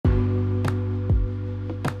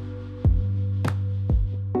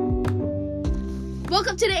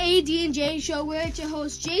Welcome to the AD&J show. We're your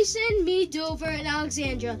hosts, Jason, me, Dover, and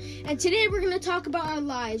Alexandra. And today we're going to talk about our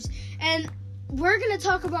lives. And we're going to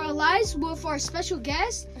talk about our lives with our special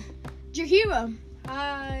guest, Jahira.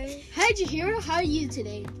 Hi. Hi, Jahira. How are you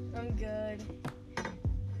today? I'm good.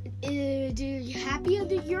 Are you happy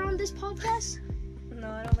that you're on this podcast? No,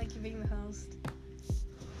 I don't like you being the host.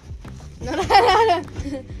 No.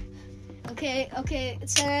 Okay.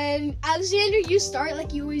 So, Alexandra, you start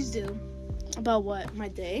like you always do. About what? My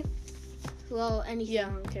day? Well, anything. Yeah,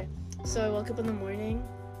 okay. So I woke up in the morning.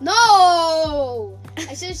 No!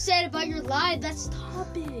 I said about your life. That's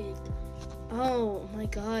topic. Oh my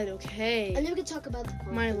god, okay. And then we can talk about the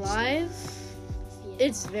podcast. My life? Yeah.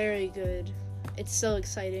 It's very good. It's so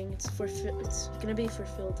exciting. It's gonna be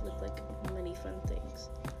fulfilled with like many fun things.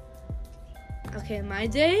 Okay, my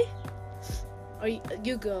day? Or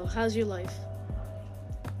you go. How's your life?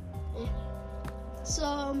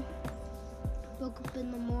 So, woke up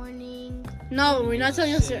in the morning. No, we're not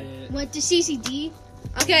telling us. Went to CCD.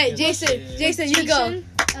 Okay, Jason, you go.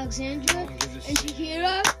 Alexandra and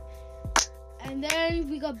Jahira. And then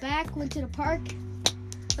we got back, went to the park.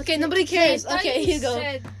 Okay, nobody cares. Okay, you go.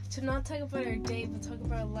 Said to not talk about our day, but talk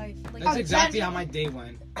about our life. Like, That's exactly how my day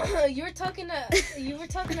went. you were talking to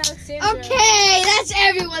Alexandra. Okay, that's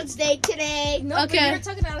everyone's day today. No, but Okay. you were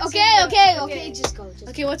talking to Alexandra. Okay, just go.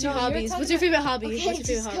 Okay, what's your No, you're hobbies? talking What's your favorite hobby? Okay, What's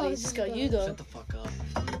your just favorite go, hobby? just Just go. go. You go. Shut the fuck up.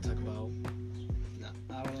 What are you talking about? No,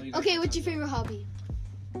 I don't know. Okay, what's your favorite hobby?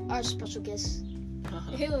 Our special guest.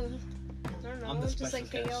 Ew. I don't know. I'm the Just special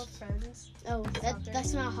like hang out with friends. Oh,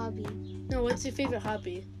 that's not a hobby. No, what's your favorite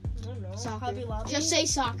hobby? I don't know. Soccer. Hobby Lobby. Just say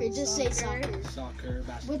soccer. Just say Soccer. soccer. Soccer,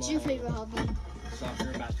 basketball. What's your favorite hobby?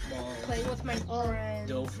 Soccer, basketball. Playing with my friends.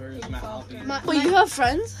 Dover is my hobby. Wait, you have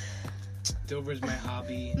friends? Dover is my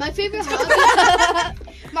hobby. My favorite hobby.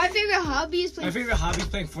 My favorite hobby is playing. My favorite hobby is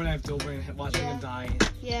playing Fortnite with Dover and watching Yeah. him die.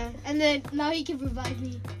 Yeah, and then now he can revive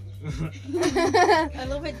me. I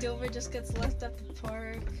love it. Dover just gets left at the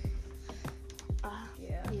park.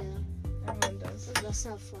 Yeah, Yeah, everyone does. that's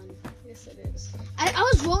not fun. Yes, it is. I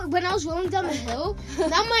was when I was rolling down the hill.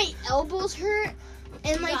 Now my elbows hurt,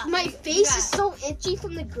 and like my face is so itchy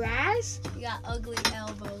from the grass. You got ugly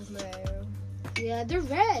elbows now. Yeah, they're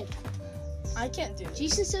red. I can't do it.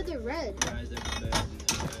 Jason said they're red. Guys, in the bed, in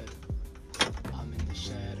the shed. I'm in the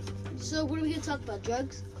shed. So what are we gonna talk about?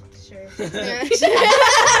 Drugs? Sure. You're in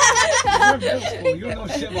middle school. You don't know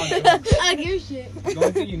shit about drugs. I give a shit. The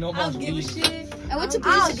only thing you know I about don't is give a weed. shit. I went to I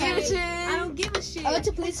police don't give a academy. shit. I don't give a shit. I went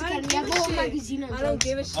to police I don't academy. I give a bought a shit. magazine on I don't drugs.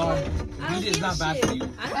 give a shit. Oh, I don't weed is give not a bad shit. for you.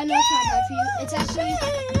 I know it's not bad for you. It's actually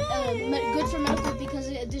good for medical because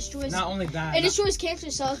it destroys. Not only that. It destroys cancer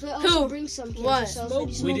cells, but it also Who? brings some cancer What? cells when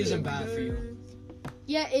you smoke Weed it. isn't bad for you.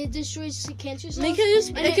 Yeah, it destroys cancer cells.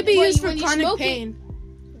 It could be used for when you chronic smoke it, pain.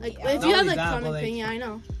 Like Yeah. if Not you have only like that, chronic but, like, pain, yeah, I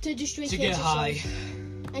know. to destroy To cancer get high. cells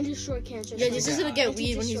and destroy cancer Yeah, cells. just gonna And get to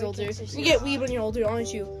weed when he's destroy older. cancer You cells. get weed when you're older,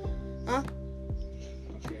 aren't you?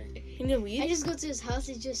 Okay. You get I weed? just go to his house.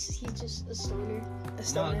 He's just a stoner. A Not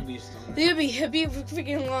stoner. to be a stoner. They could be hippie,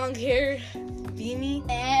 freaking long hair, beanie.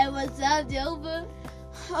 Hey, what's up, Dilba?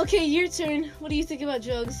 Okay, your turn. What do you think about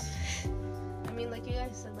drugs? I mean, like you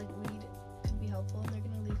guys said, like weed could be helpful, and they're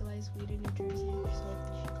gonna legalize weed in New Jersey. So.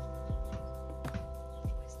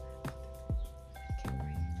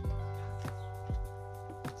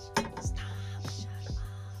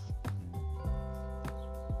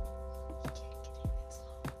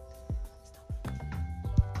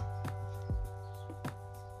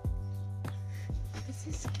 This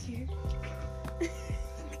is cute.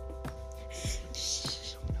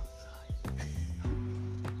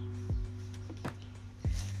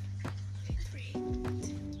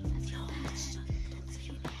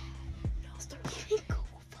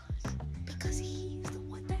 Because he's the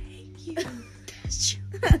one that hate you. That's true.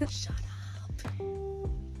 Shut up.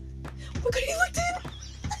 Look at he looked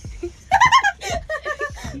in.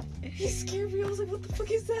 He scared me. I was like, what the fuck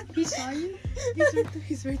is that? He saw you?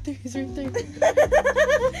 He's right there. He's right there.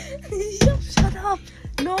 Shut up.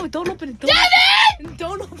 No, don't open it. Don't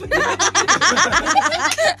Don't open it.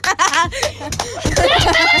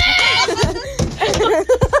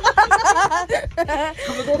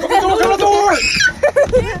 Come on the door!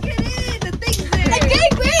 Get in. The thing's there.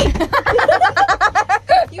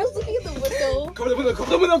 He was looking at the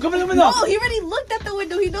window. Come in the window! Oh, he already looked at the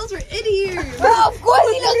window. He knows we're in here. Well, of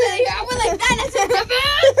course he knows that here. We're like, that's it,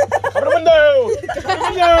 Come in the window!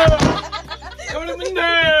 Come in the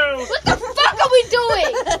window! What the fuck are we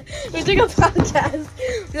doing? We're doing a podcast.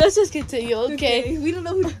 Let's just continue, okay? We don't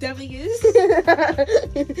know who Demi is. I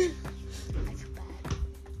feel bad.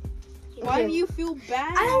 Why do you feel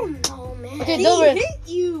bad? I don't know, man. Okay, He Dover. hit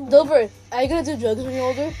you. Dover, are you gonna do drugs when you're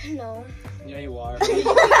older? No. Yeah, you are. He's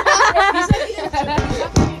not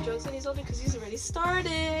gonna do jokes when he's older because he's already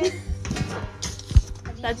started.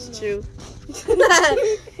 That's true.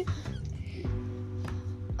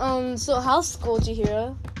 So how's school,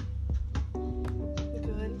 Chihiro?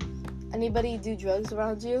 Good. Anybody do drugs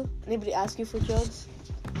around you? Anybody ask you for drugs?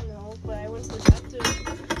 No, but I went to the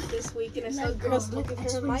bathroom this week and I saw girls looking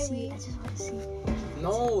for Hermione.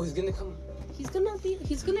 No, he's gonna come. He's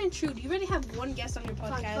gonna intrude. You already have one guest on your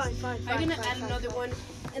podcast. Fine. I'm gonna add another one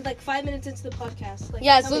in like 5 minutes into the podcast. Like,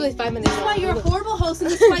 Yeah, it's tell me, literally 5 minutes. This is why you're a horrible host,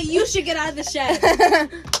 and this is why you should get out of the shed.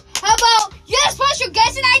 How about you're a special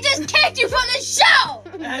guest and I just kicked you from the show?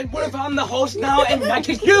 And what if I'm the host now and I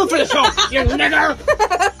kick you for the show, you nigger?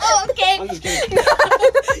 Oh, okay. I'm just kidding.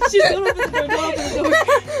 She's going to open the door. Don't open the door.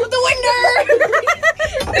 The winner.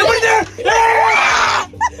 The winner! Yeah!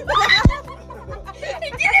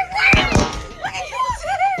 It didn't work.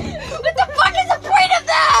 What the fuck is the point of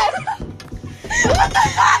that? What the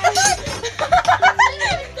fuck?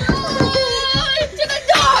 To the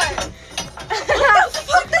door. What the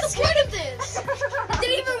fuck is the point of this? It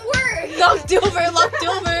didn't even work. Locked over. Locked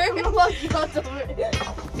over.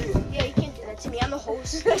 Yeah, you can't do that to me. I'm the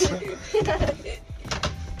host.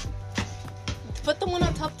 Put the one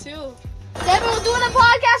on top too. Then we're doing a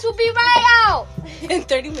podcast. We'll be right out. In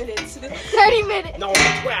 30 minutes. 30 minutes. No,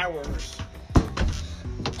 2 hours.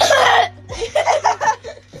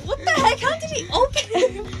 What the heck? How did he open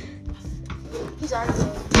it? He's on it.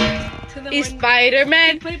 To the He's window.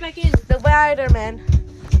 Spider-Man. Put it back in. The Spider-Man.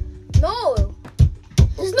 No.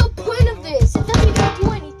 There's no point of this. It doesn't even do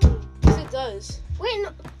anything. Yes, it does. Wait,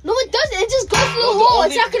 no, it doesn't. It just goes through No, the the hole. only-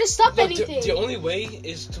 It's not gonna stop No, anything. the only way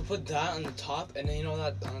is to put that on the top, and then you know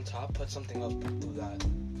that on the top, put something up through that.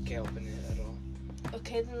 Can't open it at all.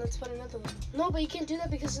 Okay, then let's put another one. No, but you can't do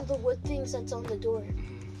that because of the wood things that's on the door.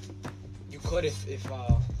 You could if Okay, Break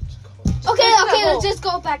okay, that hole. let's just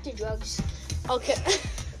go back to drugs. Okay.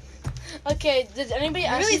 Okay, did anybody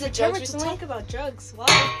ask Really you for drugs determined to recently? talk about drugs. Wow.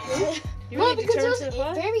 You're No, really because it determined was to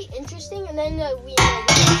what? very interesting, and then we got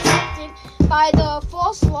distracted by the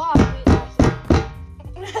false lock.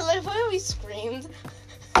 Like, when we screamed.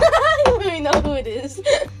 I don't even know who it is.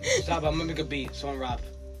 Stop, I'm gonna make a beat. Someone rap.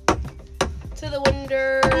 To the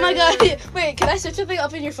window. Oh my god. Wait, can I search something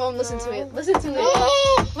up in your phone? Listen to it. Listen to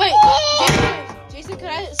it. Wait, Jason, can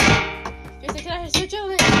I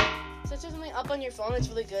search something up on your phone? It's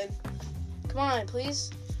really good. Come on,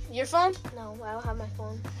 please. Your phone? No, I don't have my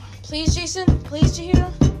phone. Please, Jason. Please,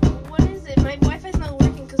 Chihiro. What is it? My Wi-Fi's not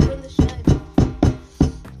working because we're in the shed.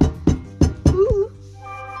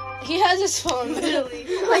 He has his phone. Literally.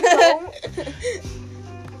 I don't.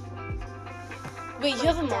 Wait, you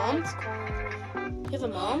have a mom? Dad's calling me. You have a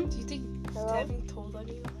mom? Do you think Hello? Devin told on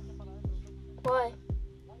you? Why?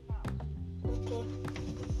 Okay.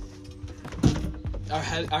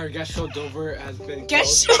 Our guest show Dover has been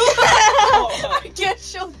Guest closed. show. Guest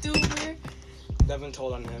show Dover. Devin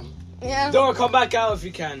told on him. Yeah. Dover, come back out if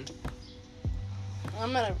you can.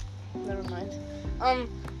 I'm gonna. Never mind.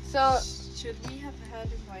 So. Should we have had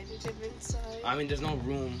invited him inside? I mean, there's no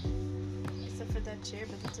room. Except for that chair,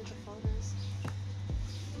 but that's what the phone is.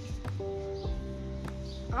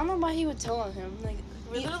 I don't know why he would tell on him. Like,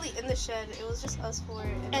 We're literally in the shed. It was just us four.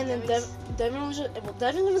 and then Devin was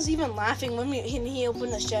Devin was even laughing when he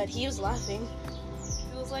opened the shed. He was laughing.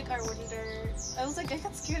 It was like our window. I was like, I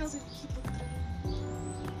got scared. I was like, keep looking.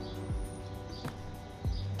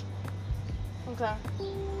 Okay.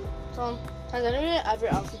 So, has anyone ever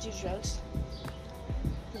offered you drugs?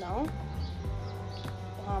 No?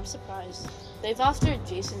 Wow, I'm surprised. They've offered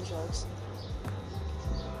Jason drugs.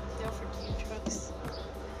 They offered you drugs.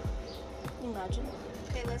 Can you imagine?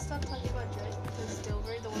 Okay, let's stop talking about drugs because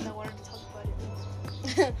Dover, the one that wanted to talk about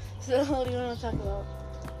it. So, what do you want to talk about?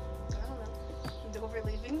 I don't know. Dover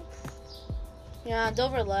leaving? Yeah,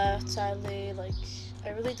 Dover left, sadly. Like, I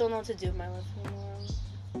really don't know what to do with my life anymore.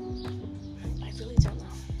 I really don't know.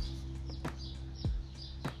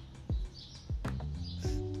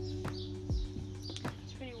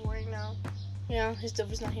 It's pretty boring now. Yeah, his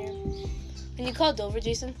Dover's not here. Can you call Dover,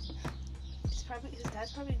 Jason? His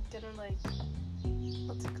dad's probably gonna like,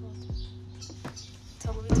 what's it called?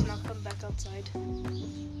 Tell him to not come back outside.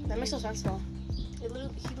 That makes no sense at all. He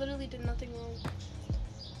literally did nothing wrong.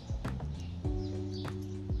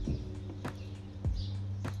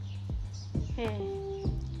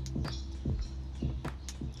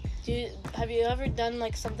 Have you ever done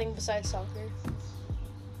like something besides soccer?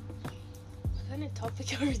 What kind of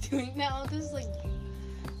topic are we doing now? This is like,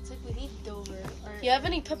 it's like we need Dover. Or, Do you have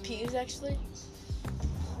any pet peeves actually?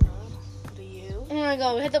 my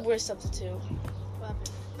god, we had the worst substitute. What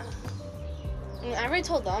happened? I already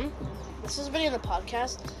told them. This was already in the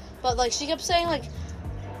podcast. But, like, she kept saying, like,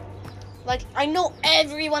 I know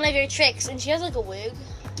every one of your tricks. And she has, like, a wig.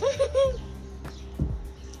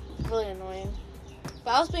 Really annoying.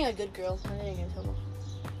 But I was being a good girl. I didn't get in trouble.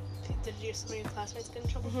 Did some of your classmates get in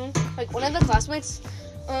trouble? Like, one of the classmates...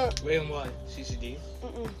 Wait, on what? CCD?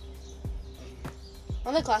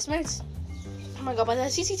 One of the classmates... Oh my god, but the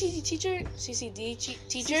CCD teacher...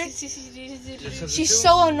 teacher... She's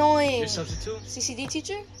so annoying. Your substitute? CCD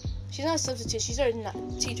teacher? She's not a substitute. She's our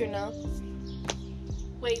teacher now.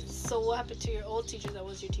 Wait, so what happened to your old teacher that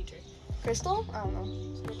was your teacher? Crystal? I don't know.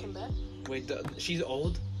 Looking back? Wait, she's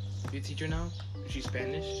old? Your teacher now? She's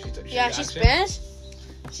Spanish? Yeah, she's Spanish.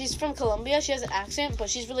 She's from Colombia. She has an accent, but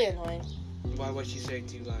she's really annoying. What'd she say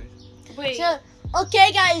to you guys? Wait.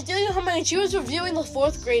 Okay, guys, do your homework. And she was reviewing the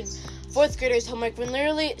fourth graders' homework when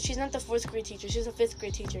literally she's not the 4th grade teacher. She's a 5th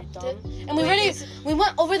grade teacher, dumb. And we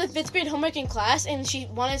went over the 5th grade homework in class, and she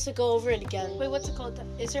wanted us to go over it again. Wait, what's it called?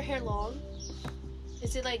 Is her hair long?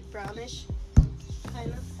 Is it like brownish?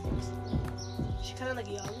 Kind of. She kind of like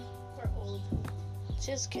young or old?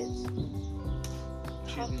 She has kids.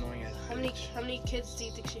 She's annoying as How many kids do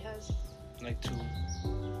you think she has? Like 2.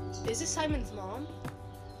 Is this Simon's mom?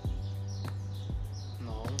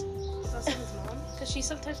 No. It's not Simon's mom? Because she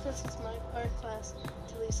sometimes comes to my art class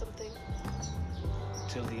to leave something.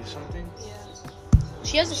 To leave something? Yeah.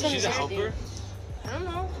 She has a She's a helper? I don't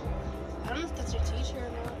know. I don't know if that's your teacher or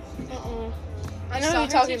not. I know You who saw you're her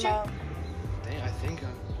talking teacher? about. I think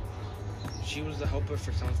she was the helper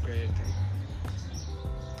for 7th grade, I think.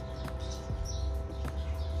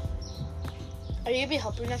 Are you gonna be a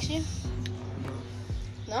helper next year?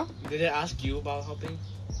 No? Did it ask you about helping?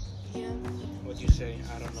 Yeah. What'd you say?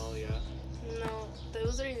 I don't know, yeah. No, that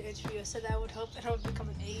was during the interview. I said that would help and I would become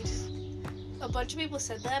an aide. A bunch of people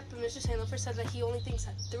said that, but Mr. Sandlofer said that he only thinks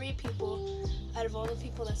that 3 people out of all the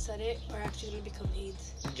people that said it are actually going to become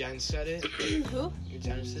aides. Jen said it. Who? Your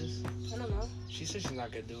Genesis. I don't know. She said she's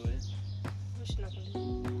not gonna do it. Who's she not going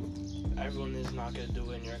to do? Everyone is not gonna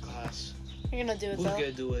do it in your class. You're gonna do it Who's though.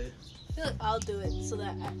 gonna do it? I feel like I'll do it so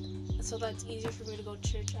that it's easier for me to go to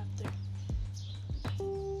church after.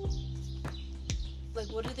 Like,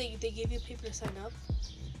 what do they give you paper to sign up?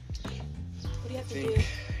 What do you have to do?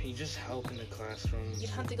 You just help in the classroom. You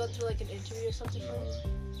don't have to go through like an interview or something. No.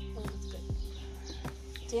 Oh, that's good.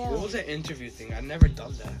 Damn. What was that interview thing? I've never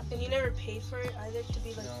done that. And you never paid for it either to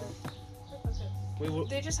be like No. Okay. Wait, what?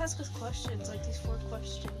 They just ask us questions, like these 4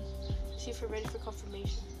 questions. See if we're ready for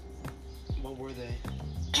confirmation. What were they?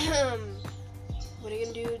 What are you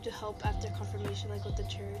gonna do to help after confirmation, like with the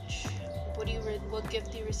church? What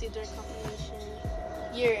gift do you receive during confirmation?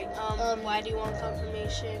 Your Why do you want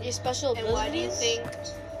confirmation? your special And abilities. why do you think?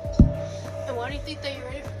 And why do you think that you're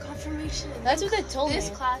ready for confirmation? And That's what they told this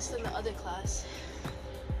me. class than the other class.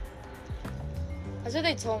 That's what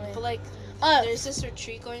they told me. But like, Uh, there's this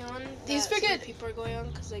retreat going on. These that some forget- people are going on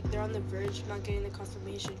because like they're on the verge of not getting the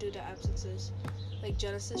confirmation due to absences. Like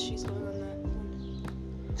Genesis, she's going on that one.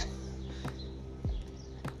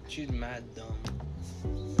 She's mad dumb.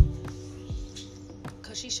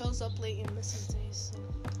 Cause she shows up late and misses days.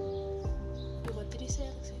 So. Wait, what did he say,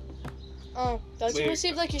 Alexei? don't you Wait,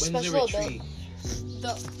 receive like your when's the special ability?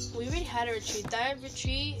 retreat? We already had a retreat. That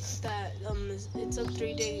retreat, it's a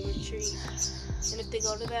 3-day retreat. And if they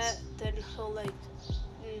go to that, then he'll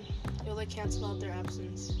like cancel out their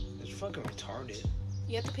absence. It's fucking retarded.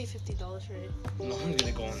 You have to pay $50 for it. No one's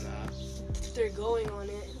gonna go on that. They're going on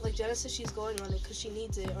it. Like Genesis, she's going on it because she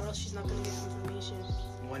needs it, or else she's not gonna get confirmation.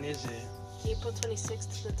 When is it? April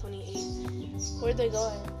 26th to the 28th. Where are they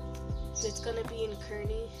going? It's gonna be in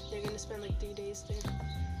Kearney. They're gonna spend like 3 days there.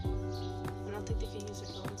 I don't think they can use their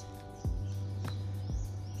phones.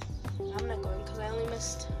 I'm not going because I only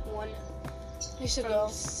missed one You should from go.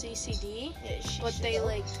 CCD, Yeah, she but should they go.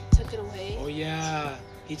 like took it away. Oh yeah,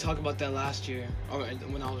 he talked about that last year, or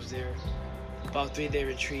when I was there, about 3-day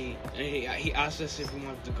retreat, and he asked us if we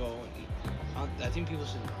wanted to go. I think people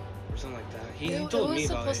should know, or something like that. He It told was me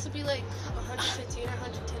about supposed it. to be like $115 or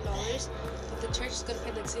 $110, but the church is gonna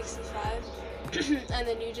pay like $65, and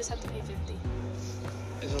then you just have to pay $50.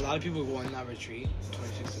 There's a lot of people going on that retreat,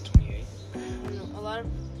 26 to 28. I don't know, I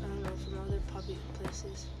don't know, from other public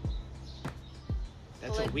places.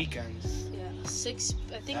 That's Like- a weekend. Yeah, I think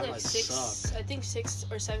That like must 6. suck. I think 6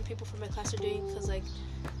 or 7 people from my class are doing because like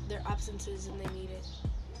they're absences and they need it.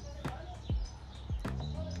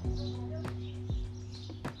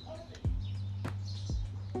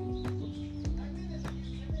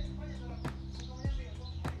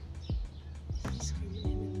 He's screaming at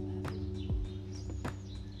him in the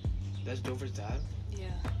bathroom. That's Dover's dad. Yeah.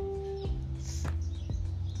 No.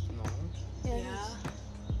 Yeah. Yeah.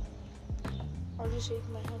 I'm just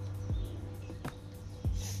shaking my head.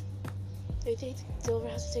 They think Dover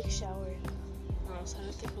has to take a shower. Oh, so I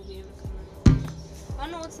don't think we'll be able to come in. I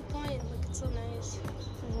don't know what's the point. Like, it's so nice.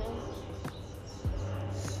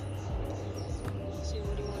 See,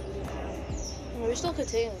 what do you want to do now? We're still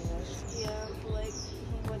continuing this. Yeah, but like,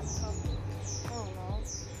 what's the topic? I don't know.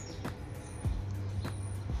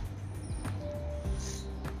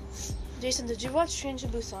 Jason, did you watch Train to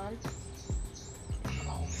Busan?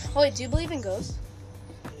 No. Oh, wait, do you believe in ghosts?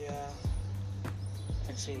 Yeah.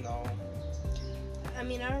 Actually, no. I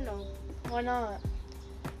mean, I don't know. Why not?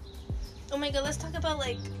 Oh my god, let's talk about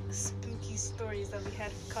like spooky stories that we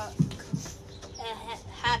had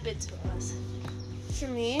happen to us. For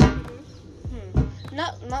me, Mm-hmm.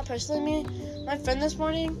 not personally me. My friend this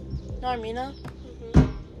morning, Narmina,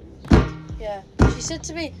 Mm-hmm. yeah, she said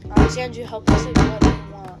to me, Alexandra, help us, like, what do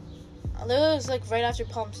you want? Literally, it was like right after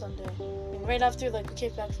Palm Sunday. I mean, right after like we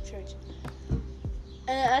came back from church.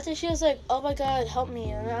 And then after she was like, oh my god, help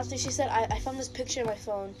me. And then after she said, I found this picture on my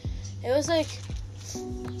phone. It was like,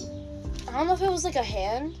 I don't know if it was like a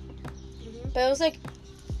hand, but it was like,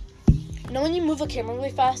 you know when you move a camera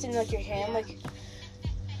really fast and like your hand, like,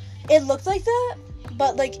 it looked like that,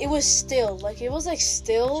 but like it was still. Like it was like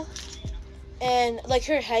still. And like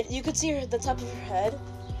her head, you could see the top of her head,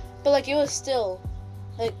 but like it was still.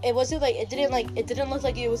 Like it wasn't like, it didn't look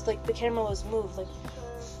like it was like the camera was moved. Like,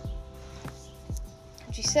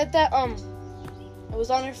 she said that it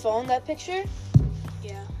was on her phone, that picture,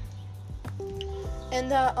 Yeah.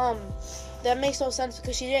 and that makes no sense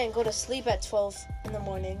because she didn't go to sleep at 12 in the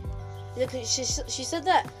morning. She said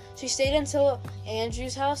that she stayed until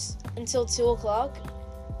Andrew's house until 2 o'clock,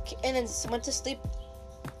 and then went to sleep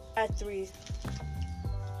at 3.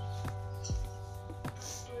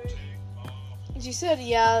 She said,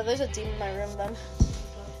 yeah, there's a demon in my room then.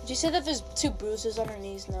 She said that there's 2 bruises on her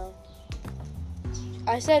knees now.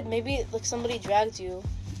 I said maybe like somebody dragged you.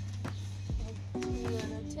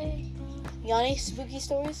 Yanni, spooky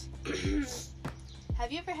stories?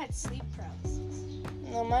 Have you ever had sleep paralysis?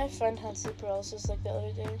 No, my friend had sleep paralysis like the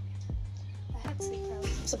other day, I had sleep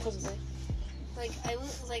paralysis. supposedly. Like, I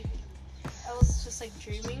was just like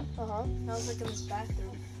dreaming. Uh-huh. And I was like in this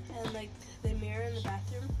bathroom, and like the mirror in the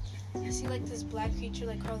bathroom, I see like this black creature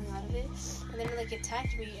like crawling out of it, and then it like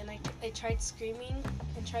attacked me, and I tried screaming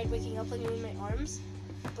and tried waking up, like moving my arms,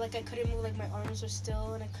 but like I couldn't move, like my arms were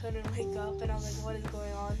still, and I couldn't wake up, and I was like, what is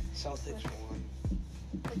going on? Celtics won.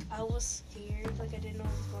 Like I was scared, like I didn't know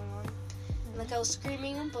what was going on. And, like I was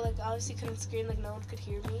screaming, but like obviously couldn't scream, like no one could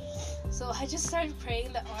hear me. So I just started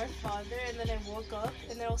praying the Our Father, and then I woke up,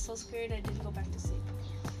 and then I was so scared I didn't go back to sleep.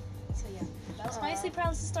 So yeah, that was my sleep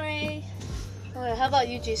paralysis story. Alright, how about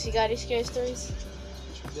you, JC? You got any scary stories?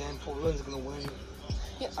 Then Portland's gonna win.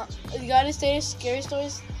 Yeah, you got any scary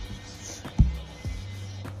stories?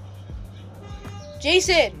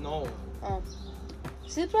 Jason! No.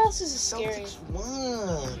 Sleep paralysis is scary. Celtics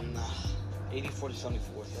won. 84-74.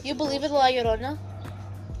 That's You a believe in close La Llorona? one.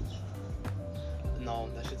 No,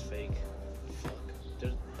 that shit's fake. Fuck.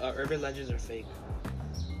 There's, urban legends are fake.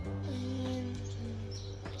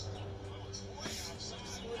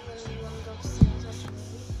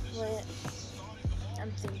 Wait,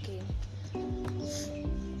 I'm thinking.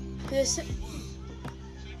 They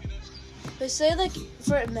say like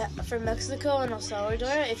for Mexico and El Salvador,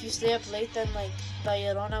 if you stay up late, then like La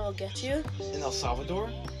Llorona will get you. In El Salvador?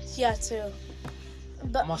 Yeah, too.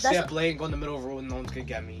 But I'm gonna stay up late and go in the middle of the road and no one's gonna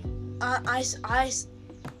get me.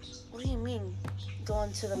 What do you mean? Go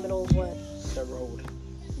into the middle of what? The road.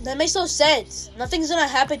 That makes no sense. Nothing's gonna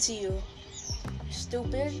happen to you.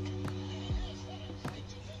 Stupid.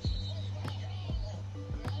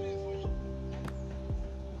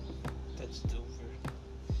 That's Dover.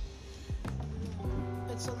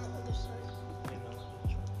 It's on the other side. I know.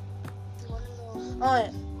 You wanna go?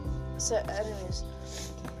 Alright. So, anyways,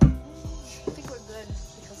 I think we're good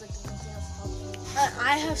because like there's nothing else to talk about.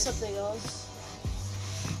 I have something else.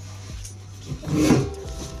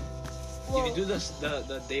 Did you do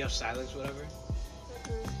the day of silence, whatever?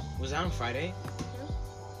 Was that on Friday?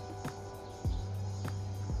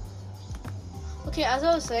 Okay, as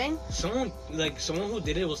I was saying, Someone who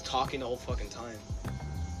did it was talking the whole fucking time.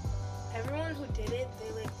 Everyone who did it, they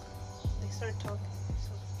started talking. So.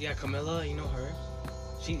 Yeah, Camilla, you know her?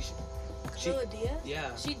 She Camilla Diaz?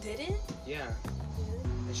 yeah, She did it? yeah.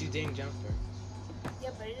 And she's dating Jennifer. Yeah,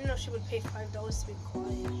 but I didn't know she would pay $5 to be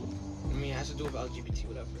quiet. I mean, it has to do with LGBT,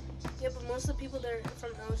 whatever. Yeah, but most of the people that are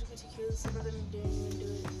from LGBTQ, some of them didn't even do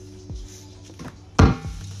it.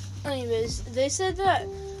 anyways, they said that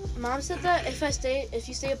Mom said that if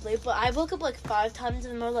you stay up late, but I woke up like 5 times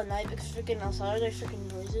in the middle of the night because freaking outside there's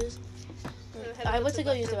freaking noises. I went to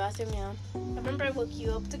go use the bathroom, yeah. I remember I woke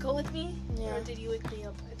you up to go with me. Yeah. Or did you wake me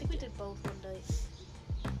up? I think we did both one night.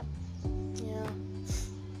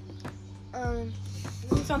 Yeah.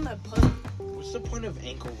 We found that bug. What's the point of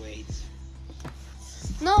ankle weights?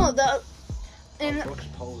 No, and Brooks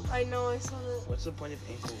pose. I know, I saw that. What's the point of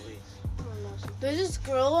ankle weights? there's this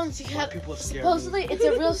girl and she White had people scare supposedly me. it's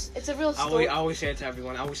a real I story. always say it to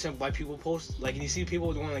everyone. I always send white people posts. Like, you see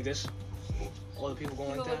people going like this? All the people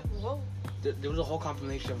going like that? Whoa. There was a whole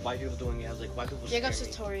compilation of white people doing it. I was like, white people scare Jacob me.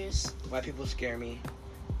 Sartorius. White people scare me.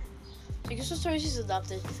 Jacob Sartorius is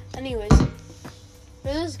adopted. Anyways,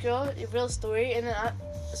 there's this girl, a real story, and then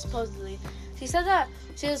supposedly she said that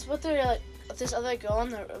she was with her like this other girl on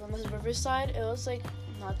the riverside. It was like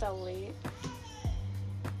not that late.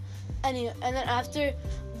 And then after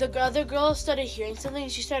the other girl started hearing something,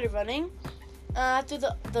 she started running. After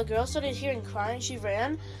the girl started hearing crying, she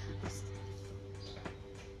ran.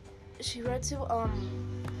 She ran to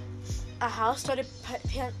a house, started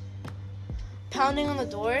pounding on the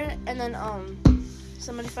door, and then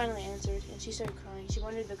somebody finally answered, and she started crying. She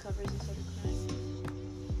wanted the covers and started crying.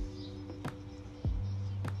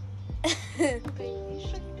 Baby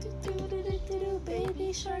shark, do do do do do,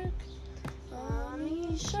 baby shark.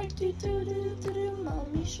 Mommy shark, do do do do do,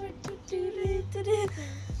 mommy shark, do do do do do.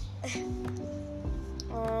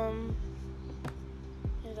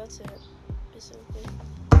 Yeah, that's it. It's okay.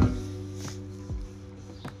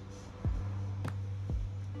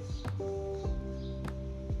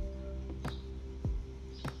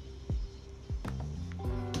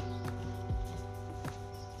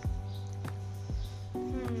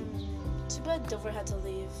 Too bad Dover had to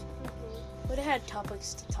leave. Would have had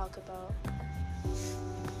topics to talk about.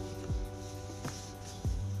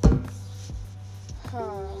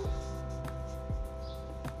 Huh.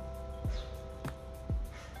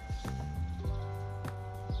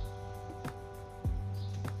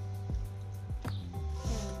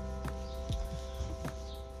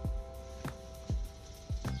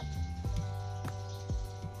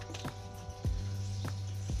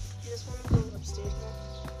 You just want to go upstairs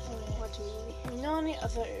now? Watch a movie. You know any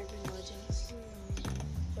other urban legends?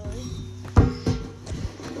 Really?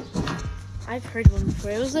 I've heard one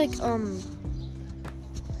before. It was like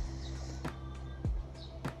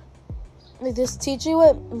this teacher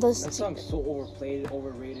what this That song's so overplayed,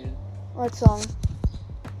 overrated. what song?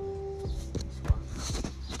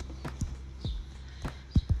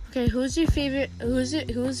 Okay, who's your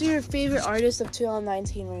favorite artist of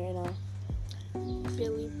 2019 right now?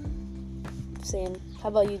 Billy. Same. How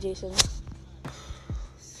about you, Jason?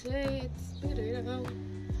 Say it, spit it out.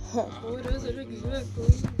 What is it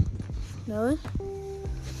exactly? Really? I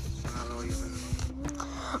don't know even.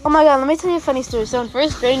 Oh my god, let me tell you a funny story. So in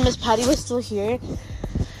first grade, Miss Patty was still here.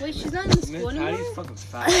 Wait, she's not in the Miss school Patty's anymore? fucking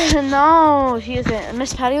fat. No, she isn't.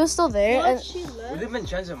 Miss Patty was still there. What? And She Where left? did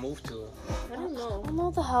Vincenza move to? I don't know. I don't know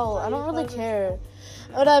what the hell. I don't really care.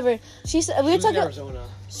 Whatever. She said we were She's in talking. Arizona.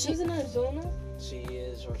 She's in Arizona? She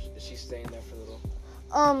is, or she's staying there for a little.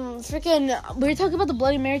 Freaking, we were talking about the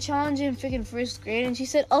Bloody Mary challenge in freaking first grade, and she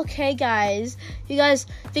said, "Okay, guys, you guys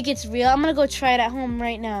think it's real? I'm gonna go try it at home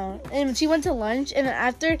right now." And she went to lunch, and then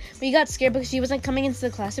after we got scared because she wasn't coming into the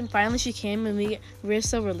class, and finally she came, and we were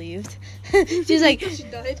so relieved. She's like, She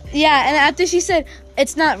died? "Yeah," and after she said,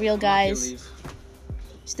 "It's not real, Can't guys." leave.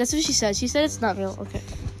 That's what she said. She said it's not real. Okay.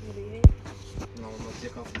 No, I'm gonna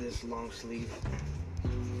take off this long sleeve.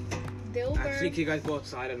 Dilbert. Actually, can you guys go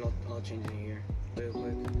outside and I'll change it here real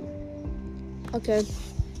quick. Okay.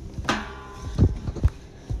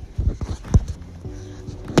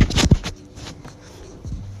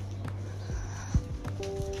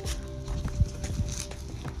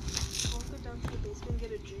 I'll go down to the basement and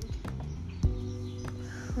get a drink.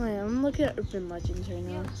 Wait, I'm looking at urban legends right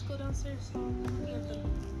Yeah, now. let's go downstairs.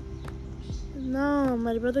 No,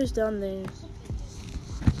 my brother's down there.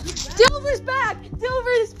 Dilber's back!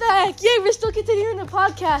 Dilber's back! Yay, we're still continuing the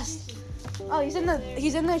podcast. Oh, he's in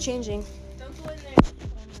there changing. Don't go in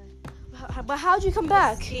there. But how'd you come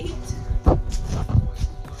back? Skate.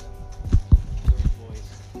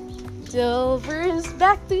 Dilber's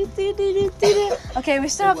back. Do, do, do, do, do, do. Okay, we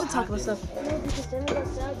still have to talk about stuff. No, because then we got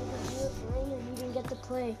sad because we were playing and we didn't get to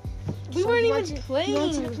play. We So weren't he even wanted- playing. He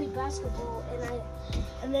wanted to play basketball,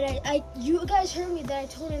 and then you guys heard me that I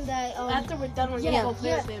told him that After we're done, we're yeah, gonna go play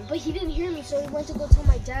yeah, with him. but he didn't hear me, so he went to go tell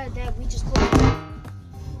my dad that we just played.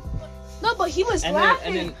 No, but he was And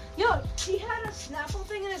laughing. then Yo, he had a Snapple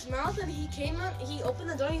thing in his mouth, and he came out. He opened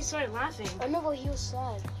the door, and he started laughing. I know, but he was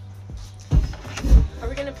sad. Are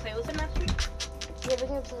we gonna play with him after? Yeah, we're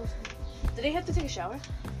gonna play Did they have to take a shower?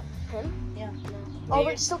 him. Yeah. No. Yeah, Oh,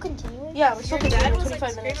 we're still continuing. Yeah, we're still Your dad continuing. was like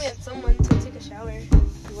 25 screaming minutes. at someone to take a shower.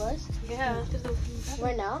 He was. Yeah.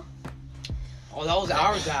 Right now? Oh, that was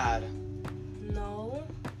our dad. No.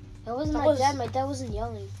 That wasn't That my was- dad. My dad wasn't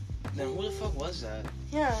yelling. Then who the fuck was that?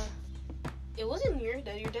 Yeah. It wasn't your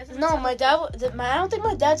dad. Your dad doesn't No, sound my like dad. I don't think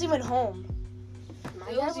my dad's even home. My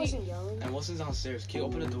It dad was you. wasn't yelling. And Wilson's downstairs. Can you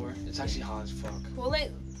open the door? It's actually hot as fuck. We'll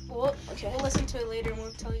Okay. listen to it later and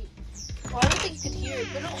we'll tell you. Well, I don't think you could hear it,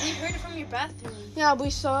 but no, we heard it from your bathroom. Yeah, we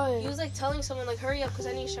saw He was like telling someone like, "Hurry up, because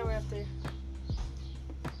I need a shower after."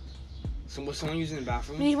 So was someone using the I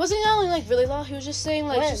bathroom? mean, he wasn't yelling like really loud. He was just saying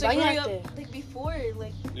like, When? just Like, hurry bañate. up, like before,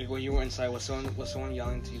 like. Like, when you were inside, was someone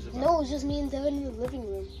yelling to use the bathroom? No, it was just me and Devin in the living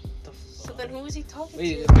room. What the So fuck? then who was he talking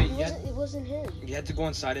Wait, to? wait, It wasn't him. you had to go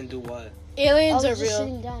inside and do what? I Aliens was are just real.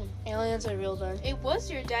 sitting down. Aliens are real, then. It was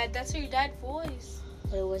your dad. That's your dad's voice.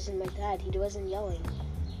 But it wasn't my dad. He wasn't yelling.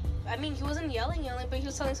 I mean, he wasn't yelling, but he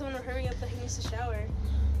was telling someone to hurry up that he needs to shower.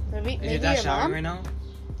 Maybe Is your dad your showering mom. right now?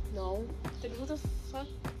 No. Then who the fuck?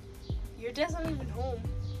 Your dad's not even home.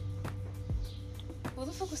 Who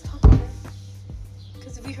the fuck was talking to him?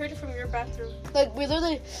 Because we heard it from your bathroom. Like we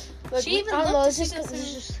literally. Like, She we, even I don't looked know. to It's see just, this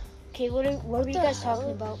it's and- just. Okay, what were you the guys hell?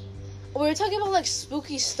 talking about? we were talking about like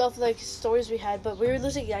spooky stuff, like stories we had, but we were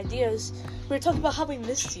losing ideas. We were talking about how we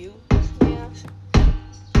missed you. Yeah.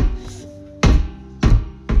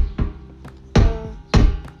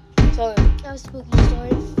 So That was a spooky story.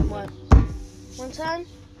 what? One time,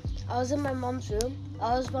 I was in my mom's room.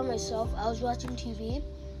 I was by myself. I was watching TV.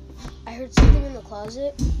 I heard something in the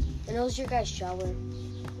closet, and it was your guys' shower.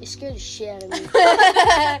 It scared the shit out of me.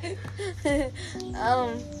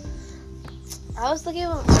 I was thinking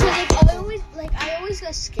about. I always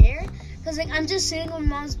got scared because I'm just sitting on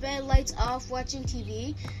mom's bed, lights off, watching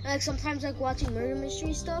TV, and sometimes watching murder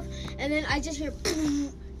mystery stuff, and then I just hear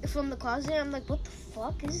from the closet. I'm like, what the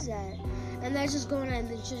fuck is that? And I just go in and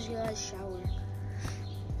it's just your guys' shower.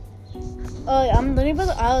 Oh, I'm learning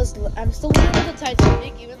about I'm still learning about the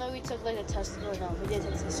Titanic, even though we took like a test. No, we did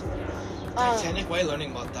take a test. Titanic? Why are you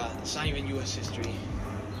learning about that? It's not even U.S. history.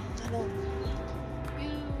 I know.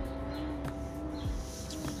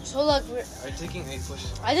 So like, Are you taking a push?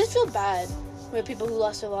 I just feel bad with people who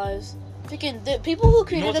lost their lives. Freaking the people who You know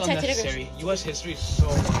created what's the Titanic. unnecessary? U.S. history is so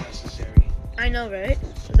unnecessary. I know, right?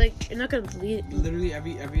 Like, you're not gonna believe it. Literally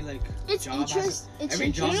every like It's job has interest. It's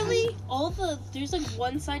every job has- Literally, there's like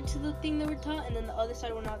one side to the thing that we're taught, and then the other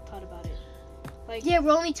side we're not taught about it. Like, Yeah,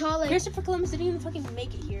 we're only taught Christopher Columbus didn't even fucking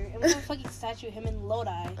make it here, and we have a fucking statue of him in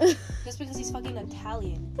Lodi just because he's fucking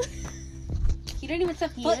Italian. He didn't even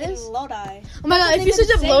set He foot in is? Oh Lodi. my god, if you Doesn't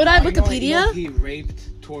search up even Lodi say that. Wikipedia, He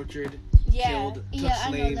raped, tortured, Yeah. killed, took Yeah, I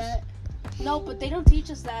know slaves. that. No, but they don't teach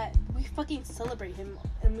us that. We fucking celebrate him,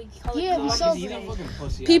 and we call it Yeah, we Columbus celebrate He's a Day. fucking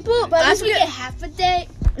pussy. People- ass bitch. But I if we forget- get half a day,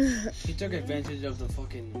 He took advantage of the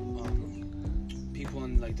fucking people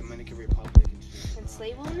in like Dominican Republic and shit. And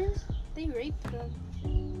slave owners, they raped them.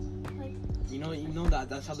 Like, You know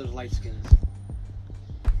that's how there's light skins.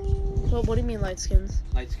 well, what do you mean light skins?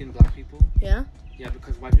 Light skinned black people. Yeah. Yeah,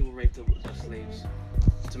 because white people raped the slaves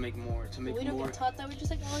to make more. we don't more. get taught that. We're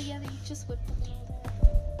just like, oh yeah, they just whipped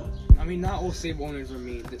them. I mean, not all slave owners are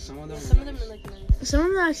mean. Some of them. Some are of them nice. are like nice. Some of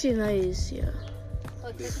them are actually nice, yeah.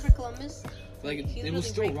 Like Christopher Columbus. Like He it was literally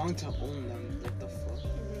still raped. wrong to own them. Like the fuck.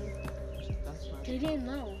 That's right. they didn't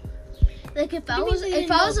know. Like if I What do you was mean they if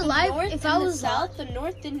didn't I was know? The alive, North if and I the was alive, South, the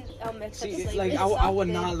North didn't accept See, slavery. like The I South would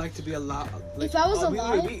did. not like to be alive. Like, If I was we-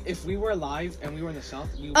 alive- if we were alive and we were in the South,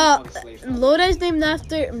 we would be fucking slaves. Lodi's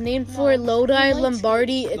named for Lodi, light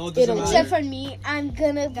Lombardi, No, it doesn't Italy. matter. except for me, I'm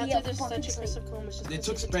gonna be That's a why there's fucking such a slave. Christopher Columbus. just They because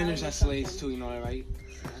took he's Spanish Italian or as slaves something. too. You know that, right?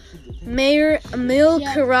 Mayor Emil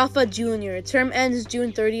Yeah. Carafa Jr. Term ends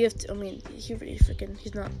June 30th. I mean,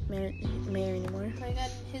 he's not mayor anymore. Oh my god,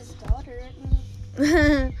 his daughter.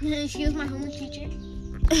 She was my homework teacher.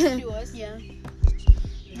 She was. Yeah.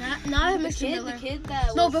 Not The Mr. kid, Miller. the kid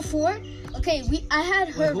that No, was, before. Okay, I had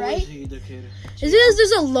her Who right. is he, the kid?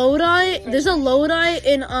 There's a Lodi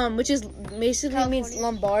in which is basically means California.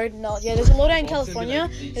 Lombard. No, yeah, there's a Lodi in Both of them be California.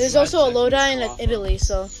 like, And there's also a Lodi in Carafa. Italy.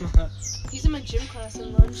 So he's in my gym class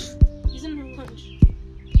in lunch. He's in her lunch.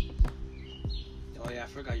 Oh yeah, I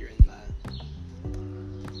forgot you're in that.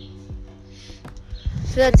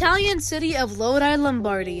 the Italian city of Lodi,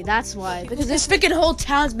 Lombardy. That's why, because this freaking whole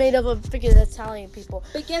town's made up of freaking Italian people.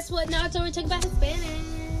 But guess what? Now it's over talking about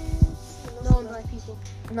Hispanics. No, and black people.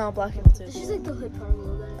 No, black people too. This is like the hood part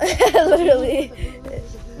of it. Literally,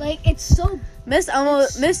 Like it's so. Miss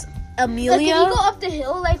Like Amelia. if you go up the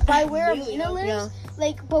hill, like by where Amelia, Amina lives, yeah.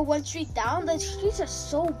 like but one street down, the streets are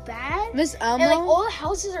so bad, Miss and like Elmo. all the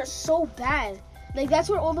houses are so bad. Like that's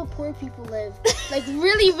where all the poor people live. Like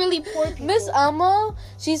really, really poor people. Miss Alma,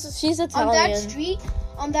 she's Italian.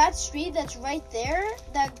 On that street that's right there,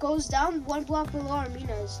 that goes down 1 block below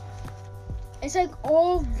Armina's. It's like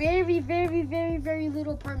all very, very, very, very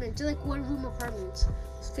little apartments. They're like 1 room apartments.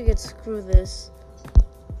 Just figured, screw this.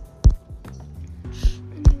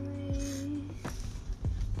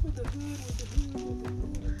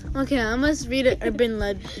 Okay, I must read an urban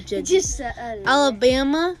legend. Just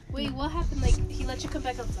Alabama. Wait, what happened? Like, he let you come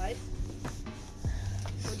back outside?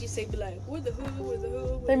 What'd you say? Be like, where the hood, where the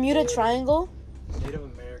hood? Bermuda Triangle. Native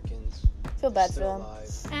Americans. Feel bad for still them. alive.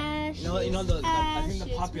 Ashes, You know I think the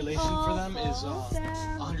ashes population for them is all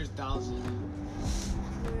down. 100,000.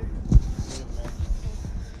 Native Americans.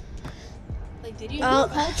 Like, did you? Can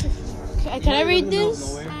I They live read in the middle of this?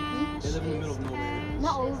 nowhere. They live in the middle of nowhere.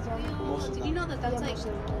 Not all of them. Most of Did them. you know that that's like? It's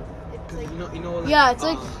like. You know like, Yeah, it's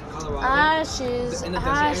like Colorado. Ashes, In the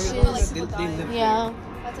desert areas, ashes. they live Yeah.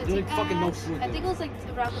 That's like, They like fucking no ash. food, I think it though. was like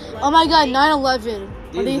around the blood. Oh my god, thing.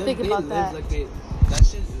 9/11. What do you think they about live that? Like that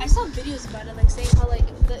shit. I saw videos about it, like saying how like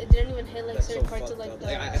it didn't even hit like That's certain so parts of fucked like up. the.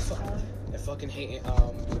 Like, I fucking hate it.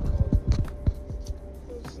 What's it called?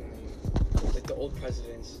 What's the name? Like the old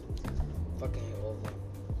presidents. Fucking hate all of them.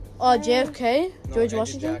 JFK, No, George Andrew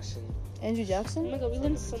Washington, Jackson. Andrew Oh Jackson. my god, we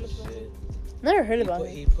learned so much about Shit. it. Never heard about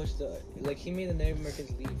He it. pushed he made the Native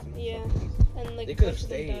Americans leave. From the Yeah. fucking- And like They a could've bunch of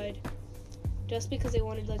them stayed. died. Just because they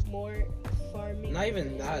wanted like more farming. Not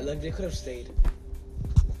even that. Like they could have stayed.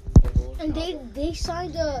 And they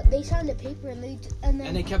signed a paper and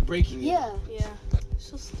they kept breaking it. yeah. Yeah.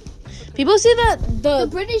 So stupid. People say that The the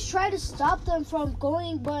British tried to stop them from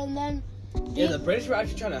going, but and then Yeah, the British were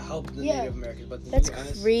actually trying to help the Yeah. Native Americans, but to that's be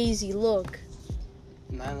honest, crazy. Look,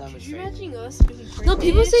 9/11 Could is you fake. imagine us being no,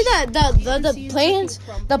 people say British? that You can the see us planes,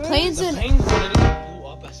 looking the crumpled. planes The in. planes literally blew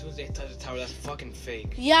up as soon as they touched the tower. That's fucking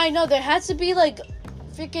fake. Yeah, I know. There had to be like,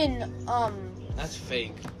 freaking That's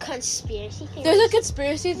fake. conspiracy theories. There's a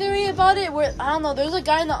conspiracy theory about it where I don't know. There's a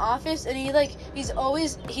guy in the office and he like he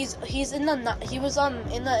was in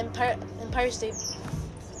the Empire State.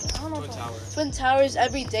 I don't know. Twin Tower. Twin Towers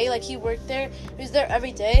every day. Like he worked there. He was there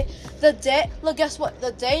every day. Guess what?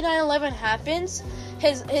 The day 9/11 happens,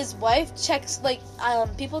 his wife checks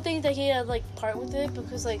people think that he had like part with it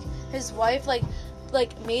because like his wife like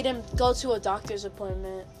made him go to a doctor's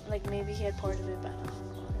appointment. Like maybe he had part of it, but I don't know.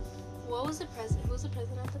 What was the president? Who was the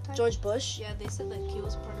president at the time? George Bush. Yeah, they said like he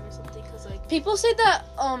was part of it or something because like. People say that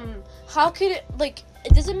how could it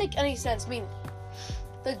it doesn't make any sense. I mean,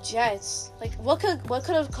 the jets what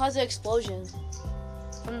could have caused the explosion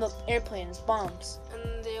from the airplanes, bombs.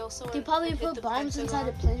 And they also. They probably hit put the bombs inside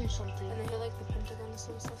the Pentagon, plane or something. And they hit like the Pentagon and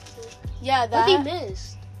some stuff too. Yeah, But they that.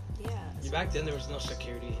 missed. Yeah. Back then there was no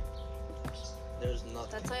security. There was nothing.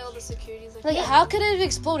 That's why all the security's like. Like how could it have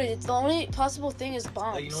exploded? It's the only possible thing is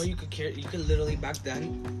bombs. Like, you know, you could literally back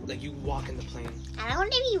then, like you walk in the plane. I don't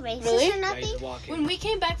want to be racist Really? or Yeah, nothing. you just walk in. When we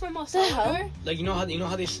came back from El The hell? Salvador, Like you know how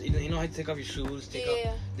they take off your shoes,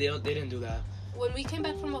 yeah. They didn't do that. When we came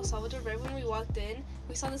back from El Salvador, right when we walked in,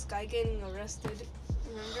 we saw this guy getting arrested.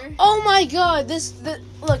 Remember? Oh my god!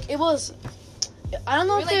 Look, it was. I don't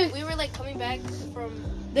know if We were like coming back from.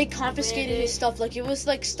 they confiscated his stuff. Like it was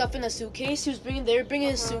like stuff in a suitcase. They were bringing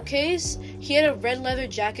his suitcase. He had a red leather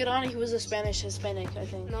jacket on. He was a Hispanic, I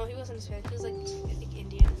think. No, he wasn't Hispanic. He was like I think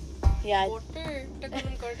Indian. Yeah,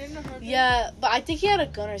 yeah, but I think he had a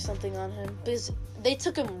gun or something on him because they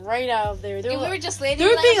took him right out of there. We were just landing.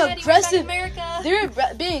 they were like, being "Daddy, we're back in aggressive. America. They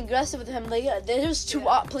were being aggressive with him. Like there was two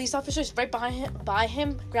police officers right by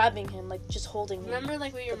him, grabbing him, like just holding him. Remember,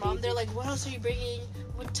 like with your mom, they're like, "What else are you bringing?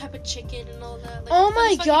 What type of chicken and all that?" Like, Oh what my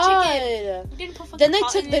the fuck is fucking chicken? god! We didn't put fucking Then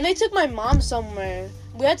pot in it. they took my mom somewhere.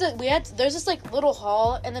 We had to. There's this like little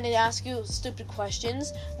hall, and then they ask you stupid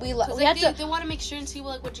questions. We had to. They want to make sure and see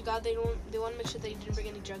what you got. They want to make sure that you didn't bring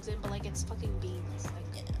any drugs in, but like it's fucking beans.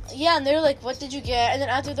 Like, Yeah, and they're like, "What did you get?" And then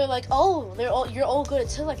after they're like, "Oh, you're all good." It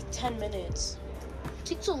took like 10 minutes. It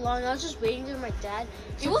took so long. I was just waiting for my dad.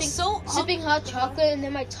 it was so Sipping hot chocolate, and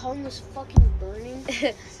then my tongue was fucking burning.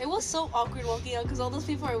 It was so awkward walking out because all those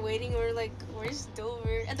people are waiting. We were like, "Where's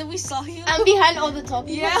Dover?" And then we saw you. I'm behind all the top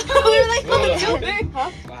people. Yeah, we were like, "Oh, Wait, Dover."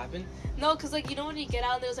 Huh? What happened? No, because like you know when you get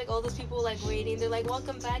out, and there's like all those people like waiting. They're like,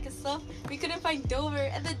 "Welcome back" and stuff. We couldn't find Dover,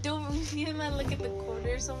 and then Dover, we see him at like in the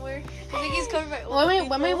corner somewhere. I think he's covered by all the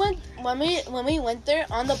When we went there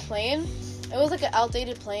on the plane, it was like an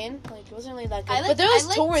outdated plane. Like it wasn't really that good. I liked- but there was I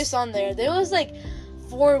liked- tourists on there. There was like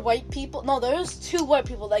 4 white people. No, there was 2 white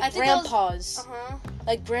people, like I think that was- grandpas.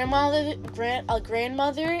 Like a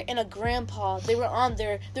grandmother and a grandpa. They were on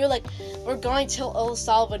there. They were like, "We're going to El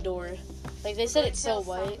Salvador." Like they said it's so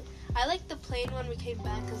white. I like the plane when we came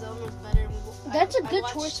back because that one was better. And That's a I good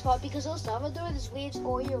watched- tourist spot because El Salvador, there's waves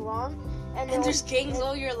all year long, and there's gangs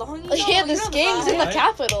all year long. Yeah, there's gangs in the vibe.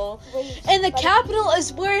 capital. waves. And the Like, capital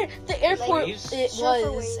is where the airport Waves? it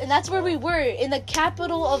Surfer was. waves. And that's where we were. In the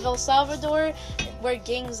capital of El Salvador, where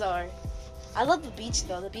gangs are. I love the beach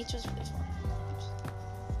though. The beach was really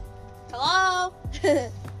Hello.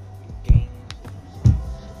 fun. Gang.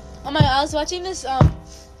 Oh my god, I was watching this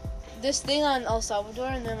thing on El Salvador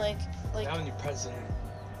and then like They have a new president.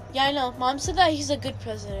 yeah, I know. Mom said that he's a good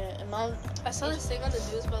president. And Mom I saw this thing on the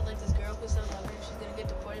news about like this girl who's 11 and she's gonna get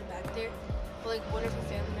deported back there. But like one of her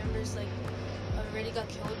family members like already got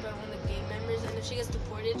killed by one of the gang members, and if she gets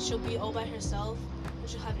deported, she'll be all by herself and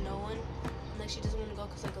she'll have no one. And like she doesn't want to go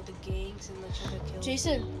because like of the gangs and like she'll get killed.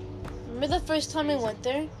 Jason, remember the first time I went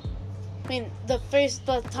there? I mean, the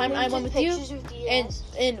time I went with you pictures with you, and yes.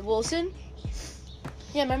 in Wilson.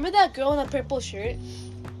 Yeah, remember that girl in the purple shirt?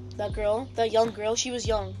 That girl, that young girl. She was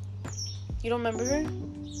young. You don't remember her?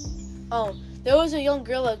 Oh, there was a young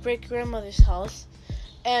girl at great grandmother's house,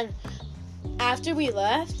 and after we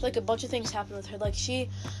left, like a bunch of things happened with her. Like she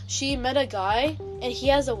met a guy, and he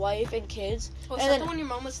has a wife and kids. Oh, and is that then the one your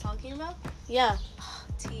mom was talking about? yeah,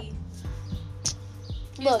 T.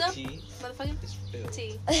 look. Here's the Tea motherfucking is filled.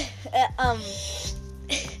 T.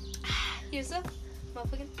 Here's the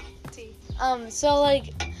motherfucking T. So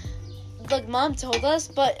like mom told us,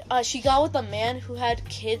 but she got with a man who had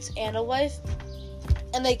kids and a wife,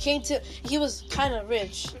 and he was kind of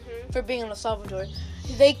rich Mhm. for being in El Salvador.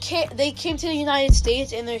 They came to the United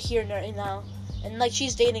States and they're here now, and like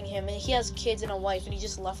she's dating him and he has kids and a wife and he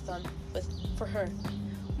just left them for her.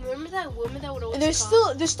 Remember that woman that would always And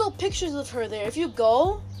there's still pictures of her there. If you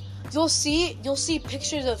go, you'll see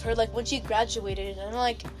pictures of her like when she graduated, and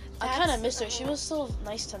like I kind of That's- miss her. She was so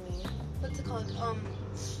nice to me. what's it called?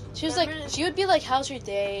 She was Remember- like, she would be like, "How's your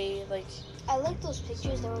day?" Like, I like those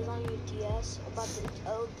pictures that was on your DS about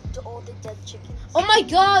all the dead chickens. oh my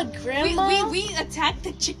God, Grandma! we attacked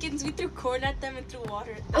the chickens. We threw corn at them and threw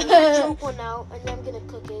water. I'm gonna choke one out and then I'm gonna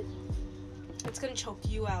cook it. It's gonna choke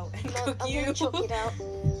you out and No, cook I'm you. gonna choke it out.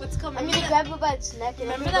 What's coming? I'm gonna grab it by its neck and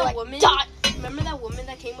Remember I'm that gonna woman? go like, "Dot!" Remember that woman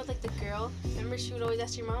that came with like the girl? Remember she would always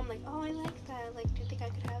ask your mom like, "Oh, I like that. Like, do you think I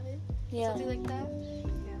could have it?" Yeah, Something like that.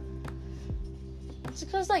 it's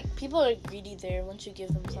because like people are greedy there once you give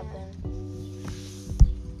them Yeah. something.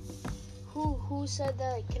 Who said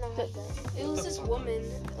that? Like, can I have that? It was this woman.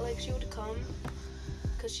 Like she would come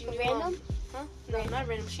because she knew. Random? Huh? No, not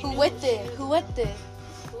random. She Who knew. with she it? knew- Who with it?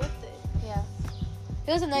 Who with it? Yeah,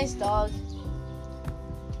 it was a nice dog.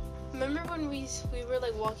 Remember when we were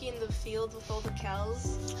like walking in the field with all the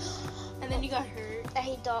cows, and then you got hurt? I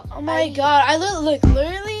hate dog. Oh my God, I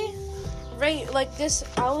literally, right like this.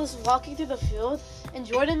 I was walking through the field, and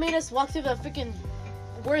Jordan made us walk through the freaking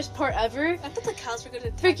worst part ever. I thought the cows were gonna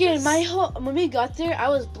attack Freaking us. when we got there, I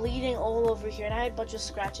was bleeding all over here, and I had a bunch of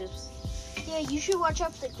scratches. Yeah, you should watch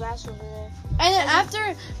out for the grass over there. And then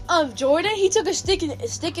after Jordan, he took a stick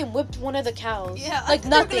and whipped one of the cows. Yeah, like I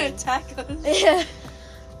thought they were nothing. gonna attack us. Yeah.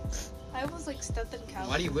 I was like stepped in cows.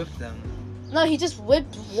 Why do you whip them? No, he just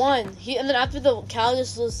whipped one. And then after the cow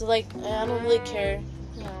just was like, I don't really care.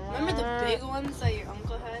 Remember the big ones that your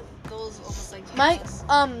uncle had? Those almost like My us.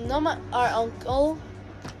 our uncle,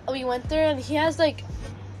 we went there and he has like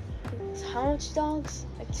how much dogs?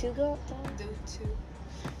 Like dogs? Dude, too.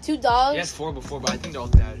 2 dogs. He has 4 before, but I think they're all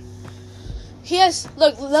dead. He has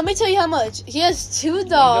let me tell you how much. He has 2 One of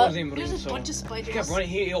dogs. them was named There's a Rinso. bunch of He spiders. kept running.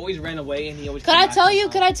 He always ran away, and he always. Could came I back tell at you?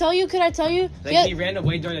 night. Could I tell you? Could I tell you? Like Yeah. he ran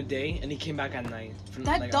away during the day, and he came back at night. From,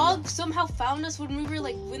 That like, dog somehow found us when we were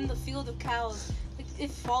like in the field of cows. Like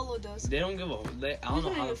it followed us. They don't give a. I don't know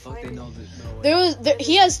couldn't how the even fuck they find know the way.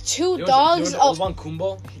 He has 2 There dogs. was one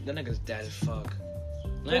Kumbo. That nigga's dead as fuck.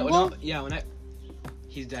 Kumbo?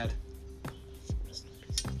 He's dead.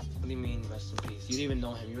 What do you mean, rest in peace? You didn't even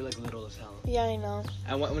know him. You were like little as hell. Yeah, I know.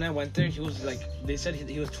 And when I went there, he was like, they said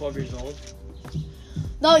he was 12 years old.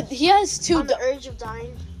 No, he has 2 On the dogs. urge of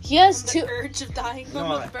dying. He has The 2. urge of dying from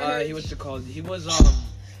No, a bird. he was called. He was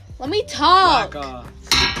Let me talk. black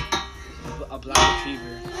a black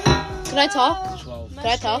retriever. Can I talk? He was 12. Can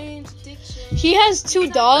I talk? Strange addiction. He has 2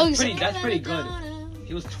 dogs. That's pretty good.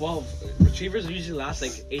 He was 12. Retrievers usually last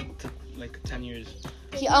like 8 to like 10 years.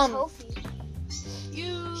 He, He's healthy.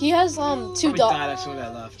 He has 2 Probably died dogs. as soon as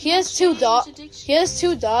I left. He has 2 dogs. He has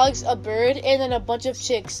 2 dogs, a bird, and then a bunch of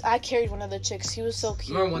chicks. I carried one of the chicks. He was so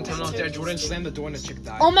cute. Remember one time I was there, Jordan slammed the door and the chick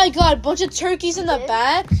died. Oh my God! Bunch of turkeys in the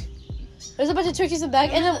back. There's a bunch of turkeys in the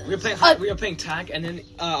back, and then We were playing tag, and then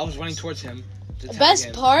I was running towards him. to tag Best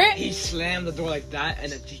him. part? He slammed the door like that,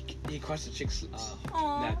 and he crushed the chick's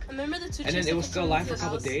Aw, neck. remember the two And chicks then it was that still came alive for to a the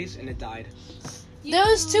couple house? days, and it died. There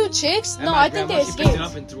was 2 chicks. And No, my I think they grandma, she picked it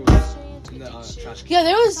escaped. up and threw it in the trash can. Yeah,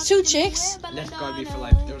 there was 2 chicks. That's gotta be for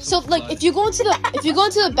life. There was So some like blood. if you go into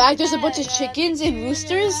the back, there's a bunch of chickens and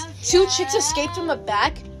roosters. 2 chicks escaped from the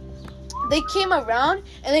back. They came around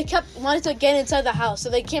and they kept wanting to get inside the house. So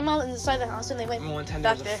they came out inside the house and they went. Remember one time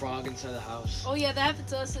there back was a there. frog inside the house. Oh yeah, that happened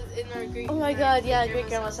to us in our great. Oh my god, yeah, great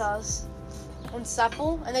grandma's house. On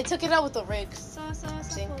Sapple, and they took it out with a rake.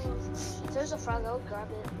 Sink. If there's a frog, I would grab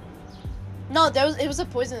it. No, it was a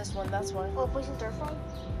poisonous one. That's why. Oh, poison dart frog?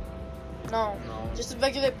 No, No. just a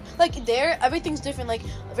regular. Like there, everything's different. Like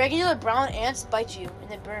regular brown ants bite you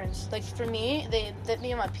and it burns. Like for me, they bit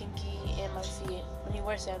me on my pinky and my feet when you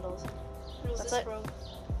wear sandals. That's it. Bro.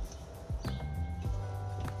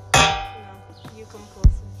 No, you come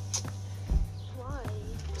closer. Why?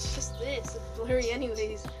 It's just this. It's blurry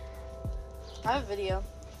anyways. I have a video.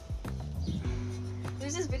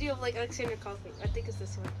 There's this video of like Alexander coughing. I think it's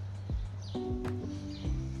this one.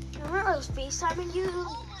 Remember I was FaceTiming you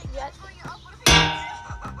yet?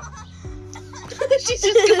 She's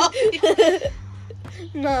just coughing.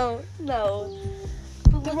 No.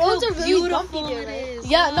 The roads are really bumpy there, right?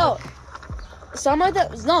 Yeah, no. Some of the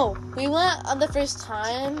no. We went on the first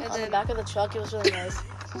time on the then- back of the truck. It was really nice.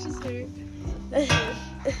 She's here. Look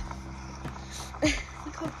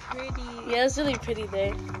how pretty. Yeah, it's really pretty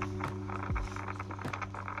there.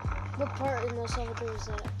 What part in El Salvador is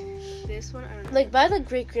that? This one, I don't know. Like by the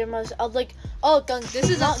great grandma's, I was like, oh, This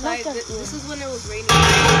is not outside. Cancun. This is when it was raining.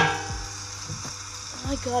 Oh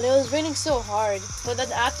my god, it was raining so hard. But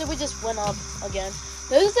then after we just went up again.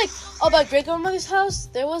 There was like, oh, by great grandmother's house,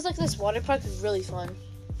 there was like this water park, really fun.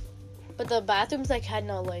 But the bathrooms like had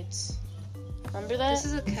no lights. Remember that? This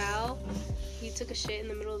is a cow. He took a shit in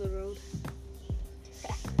the middle of the road.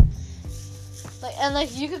 Like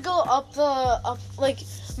you could go up like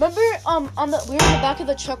remember on the we were in the back of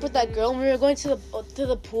the truck with that girl and we were going to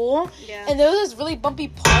the pool Yeah. and there was this really bumpy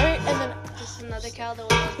part and then This is another cow that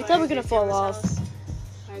was. we thought we were gonna fall off.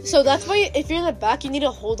 So that's why if you're in the back you need to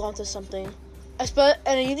hold on to something.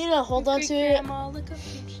 And you need to hold on to it. Grandma, look how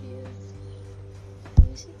cute she is. Let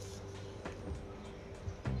me see.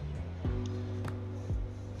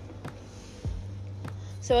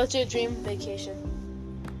 So what's your dream vacation?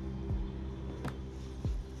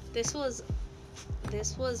 This was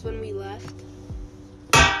when we left.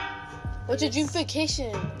 What's your dream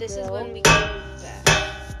vacation? This is girl? when we came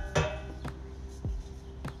back.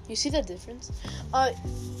 You see the difference?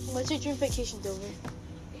 What's your dream vacation, Dover?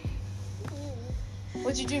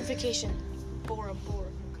 What's your dream vacation? Bora Bora.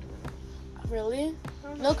 Really?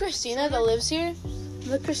 No, Christina that lives here.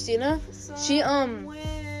 Look, Christina. She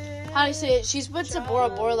how do you say it? She's been to Bora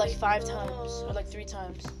Bora like 5 times or like 3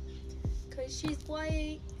 times. Cause she's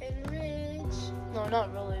white and rich. No,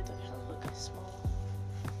 not really. They're look small.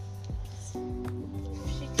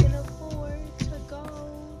 She can afford to go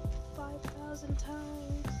 5,000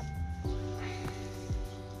 times.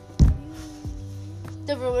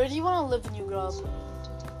 Deborah, where do you want to live when you grow up?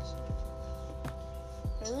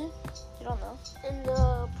 Really? You don't know? In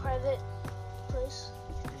the private place?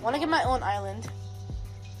 I want to get my own island.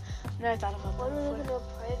 Never thought about Why that do we live in before. a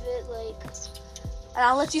private, like... And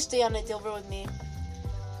I'll let you stay on it, Dilbert, with me.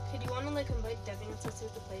 Okay, do you want to like invite Devin and Cecily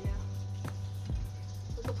to play now?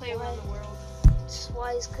 We can play around Why? the world. Just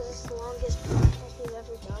wise, because it's the longest podcast we've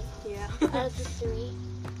ever done. Yeah. Out of the 3,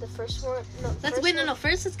 the first one... No, Let's first wait. one, No.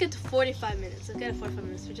 First, let's get to 45 minutes. Let's get to 45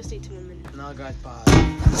 minutes. We just need 2 more minutes. No, guys, bye.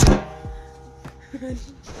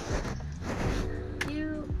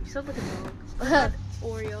 You sound like a dog.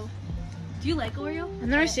 Oreo. Do you like Oreo? I've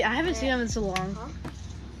never seen. I haven't seen them in so long.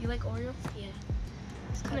 You like Oreo? Yeah.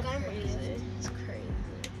 It's kind of I got him crazy. present. It's crazy.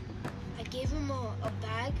 I gave him a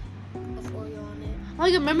bag of Oreo on it.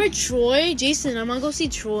 Like, remember Troy? Jason, I'm gonna go see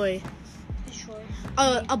Troy. Sure.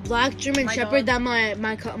 A black German My Shepherd dog.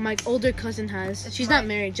 that my older cousin has. It's She's my- not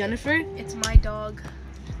married. Jennifer. It's my dog.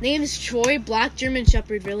 Name is Troy, black German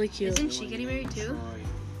Shepherd, really cute. Isn't she getting married too?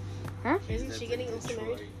 Huh? Isn't she getting also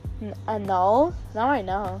married? No, not right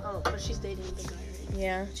now. Oh, but she's dating the guy, right?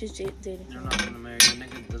 Yeah, she's dating. You're not gonna marry. The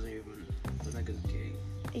nigga doesn't even. The nigga's gay.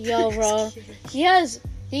 Yo, bro,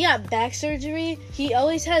 he got back surgery. He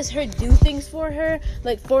always has her do things for her,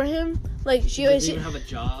 like for him. Like she He always. doesn't even have a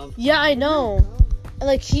job. Yeah, I know. And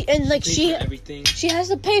like Pays she for everything. she has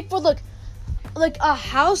to pay for like a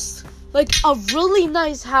house, like a really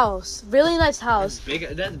nice house, It's big.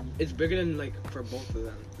 It's bigger than like for both of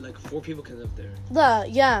them. Like 4 people can live there.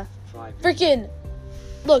 Yeah, 5. freaking.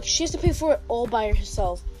 Look, she has to pay for it all by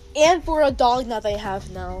herself, and for a dog that they have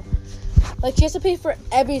now. Like, she has to pay for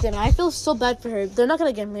everything. I feel so bad for her. They're not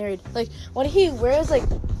gonna get married. Like, when he wears, like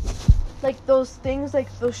those things, like,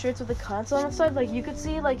 those shirts with the console on the side, like, you could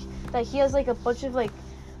see, like, that he has, like, a bunch of, like,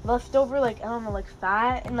 leftover, like, I don't know, like,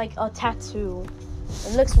 fat and, like, a tattoo.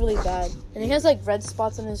 It looks really bad. And he has, like, red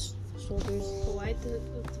spots on his shoulders. Why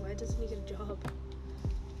doesn't he get a job?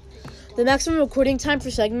 The maximum recording time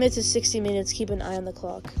for segments is 60 minutes. Keep an eye on the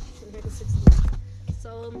clock.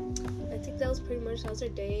 So, I think that was pretty much how's our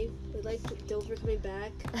day. We like Dilver coming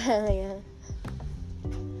back. Yeah.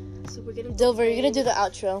 So we're gonna Dilver, you're gonna do the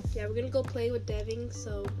outro. Yeah, we're gonna go play with Devin.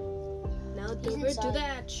 So now Dilver, do the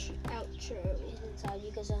outro. He's inside.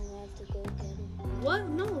 You guys don't have to go get him. What?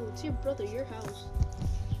 No, it's your brother, your house.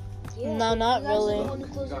 Yeah, No, but not you guys are really. the one who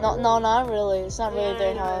closed the No, door. no, not really. It's not really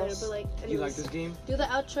their I know, house. but like, You like anyways, this game? do the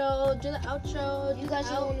outro. Do the outro. You guys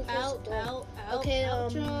are the one who closed out, the door. out. Okay,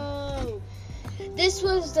 outro. This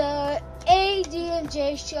was the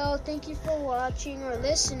AD&J show. Thank you for watching or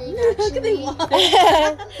listening. How can they Actually,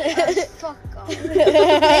 watch? fuck off.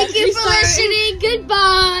 Thank you for Restart. listening.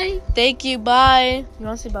 Goodbye. Thank you. Bye. You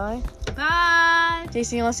want to say bye? Bye.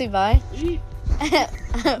 Jason, you want to say bye?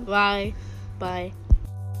 Bye. Bye.